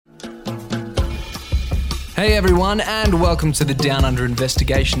Hey everyone, and welcome to the Down Under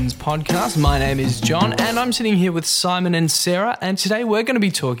Investigations podcast. My name is John, and I'm sitting here with Simon and Sarah, and today we're going to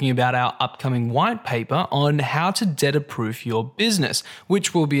be talking about our upcoming white paper on how to debtor-proof your business,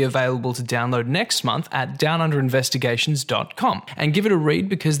 which will be available to download next month at downunderinvestigations.com. And give it a read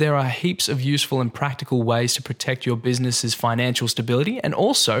because there are heaps of useful and practical ways to protect your business's financial stability, and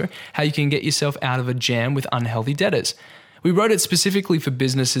also how you can get yourself out of a jam with unhealthy debtors. We wrote it specifically for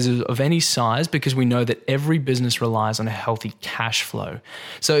businesses of any size because we know that every business relies on a healthy cash flow.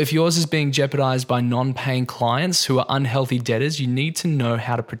 So if yours is being jeopardized by non-paying clients who are unhealthy debtors, you need to know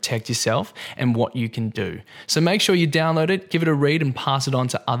how to protect yourself and what you can do. So make sure you download it, give it a read, and pass it on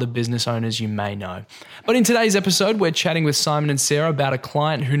to other business owners you may know. But in today's episode, we're chatting with Simon and Sarah about a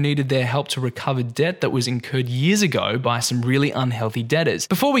client who needed their help to recover debt that was incurred years ago by some really unhealthy debtors.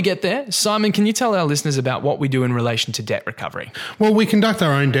 Before we get there, Simon, can you tell our listeners about what we do in relation to debt recovery? Well, we conduct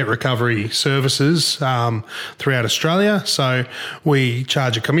our own debt recovery services throughout Australia. So we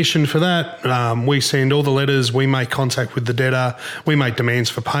charge a commission for that. We send all the letters. We make contact with the debtor. We make demands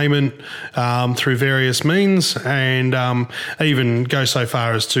for payment through various means, and even go so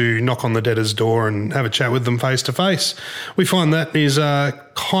far as to knock on the debtor's door and have a chat with them face to face. We find that is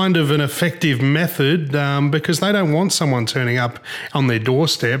kind of an effective method because they don't want someone turning up on their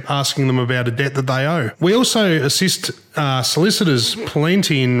doorstep asking them about a debt that they owe. We also assist solicitors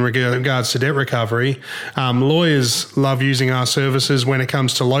plenty in regards to debt recovery. Lawyers love using our services when it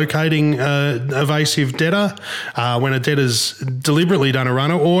comes to locating evasive debtor, when a debtor's deliberately done a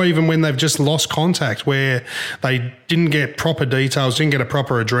runner, or even when they've just lost contact, where they didn't get proper details, didn't get a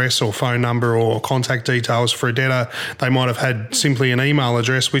proper address or phone number or contact details for a debtor. They might have had simply an email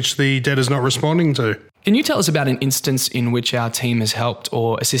address which the debtor's not responding to. Can you tell us about an instance in which our team has helped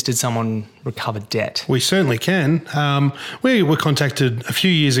or assisted someone recover debt? We certainly can. We were contacted a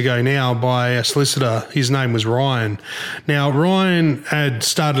few years ago now by a solicitor. His name was Ryan. Now, Ryan had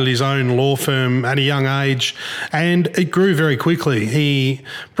started his own law firm at a young age, and it grew very quickly. He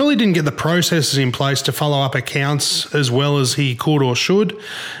probably didn't get the processes in place to follow up accounts as well as he could or should,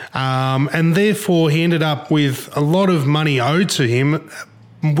 and therefore he ended up with a lot of money owed to him,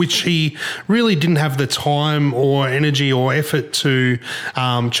 which he really didn't have the time or energy or effort to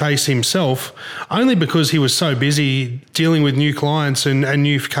chase himself, only because he was so busy dealing with new clients and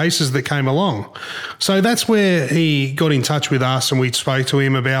new cases that came along. So that's where he got in touch with us, and we spoke to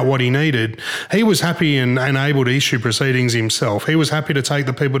him about what he needed. He was happy and able to issue proceedings himself. He was happy to take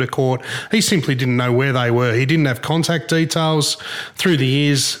the people to court. He simply didn't know where they were. He didn't have contact details. Through the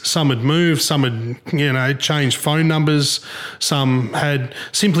years, some had moved, some had changed phone numbers, some had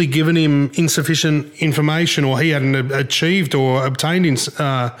simply given him insufficient information, or he hadn't achieved or obtained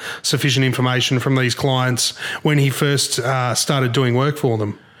sufficient information from these clients when he first started doing work for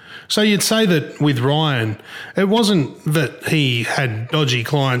them. So you'd say that with Ryan, it wasn't that he had dodgy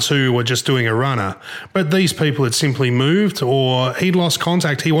clients who were just doing a runner, but these people had simply moved, or he'd lost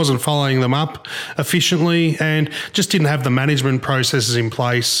contact. He wasn't following them up efficiently and just didn't have the management processes in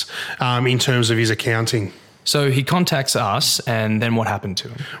place in terms of his accounting. So he contacts us, and then what happened to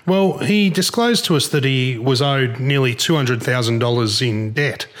him? Well, he disclosed to us that he was owed nearly $200,000 in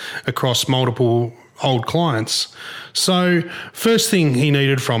debt across multiple old clients. So first thing he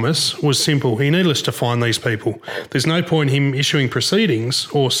needed from us was simple. He needed us to find these people. There's no point in him issuing proceedings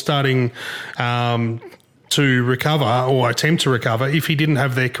or starting to recover or attempt to recover if he didn't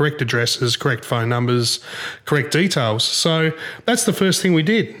have their correct addresses, correct phone numbers, correct details. So that's the first thing we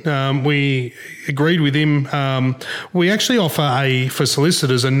did. We agreed with him. We actually offer for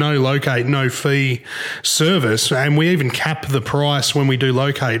solicitors a no locate, no fee service, and we even cap the price when we do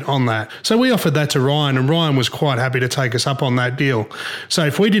locate on that. So we offered that to Ryan, and Ryan was quite happy to take us up on that deal. So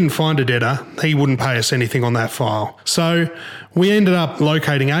if we didn't find a debtor, he wouldn't pay us anything on that file. So we ended up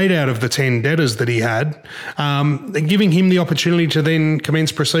locating 8 out of the 10 debtors that he had, giving him the opportunity to then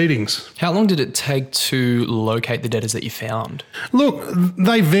commence proceedings. How long did it take to locate the debtors that you found? Look,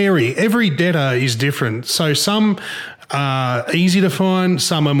 they vary. Every debtor is different. So some are easy to find,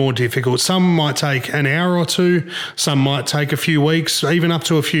 some are more difficult. Some might take an hour or two, some might take a few weeks, even up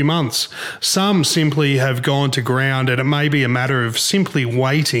to a few months. Some simply have gone to ground, and it may be a matter of simply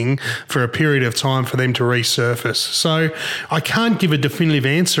waiting for a period of time for them to resurface. So I can't give a definitive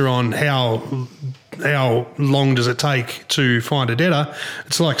answer on how long does it take to find a debtor.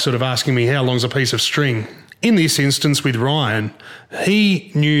 It's like sort of asking me how long's a piece of string. In this instance with Ryan,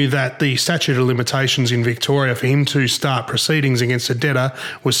 he knew that the statute of limitations in Victoria for him to start proceedings against a debtor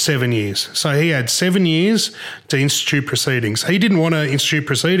was 7 years. So he had 7 years to institute proceedings. He didn't want to institute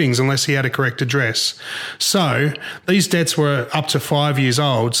proceedings unless he had a correct address. So these debts were up to 5 years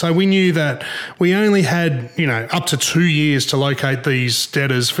old. So we knew that we only had, up to 2 years to locate these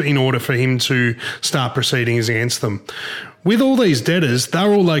debtors in order for him to start proceedings against them. With all these debtors, they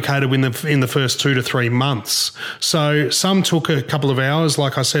were all located in the first 2 to 3 months. So some took a couple of hours,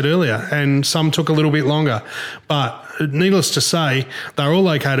 like I said earlier, and some took a little bit longer. But needless to say, they were all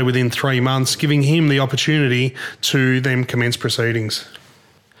located within 3 months, giving him the opportunity to then commence proceedings.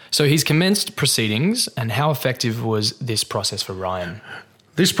 So he's commenced proceedings, and how effective was this process for Ryan?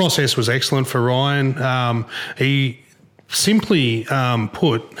 This process was excellent for Ryan. Simply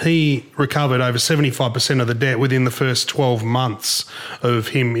put, he recovered over 75% of the debt within the first 12 months of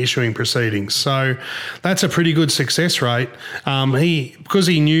him issuing proceedings. So that's a pretty good success rate. Because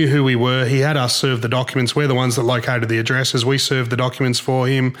he knew who we were, he had us serve the documents. We're the ones that located the addresses. We served the documents for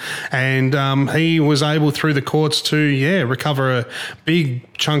him. And he was able, through the courts, to recover a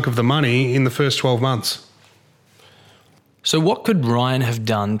big chunk of the money in the first 12 months. So what could Ryan have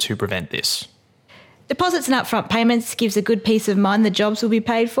done to prevent this? Deposits and upfront payments gives a good peace of mind the jobs will be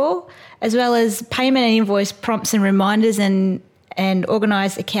paid for, as well as payment and invoice prompts and reminders and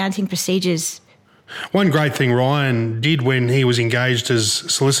organised accounting procedures. One great thing Ryan did when he was engaged as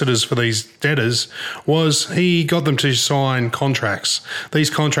solicitors for these debtors was he got them to sign contracts. These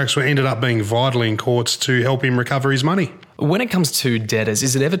contracts ended up being vital in courts to help him recover his money. When it comes to debtors,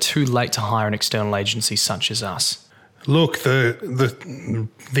 is it ever too late to hire an external agency such as us? Look, the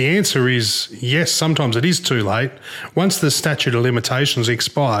answer is yes, sometimes it is too late. Once the statute of limitations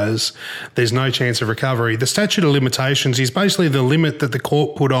expires, there's no chance of recovery. The statute of limitations is basically the limit that the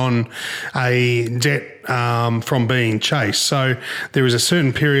court put on a debt from being chased. So there is a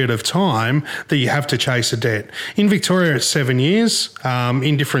certain period of time that you have to chase a debt. In Victoria, it's 7 years.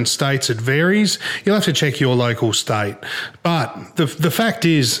 In different states, it varies. You'll have to check your local state. But the fact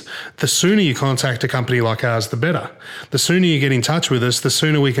is, the sooner you contact a company like ours, the better. The sooner you get in touch with us, the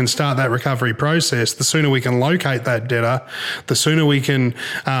sooner we can start that recovery process, the sooner we can locate that debtor, the sooner we can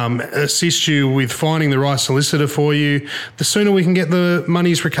assist you with finding the right solicitor for you, the sooner we can get the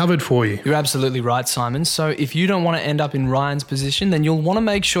monies recovered for you. You're absolutely right, Simon. So if you don't want to end up in Ryan's position, then you'll want to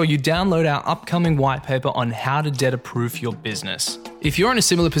make sure you download our upcoming white paper on how to debtor-proof your business. If you're in a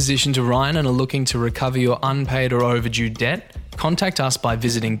similar position to Ryan and are looking to recover your unpaid or overdue debt, contact us by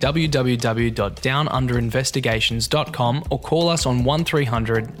visiting www.downunderinvestigations.com or call us on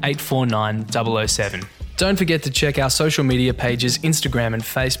 1300 849 007. Don't forget to check our social media pages, Instagram and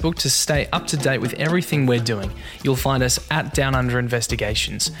Facebook, to stay up to date with everything we're doing. You'll find us at Down Under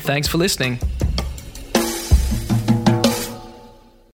Investigations. Thanks for listening.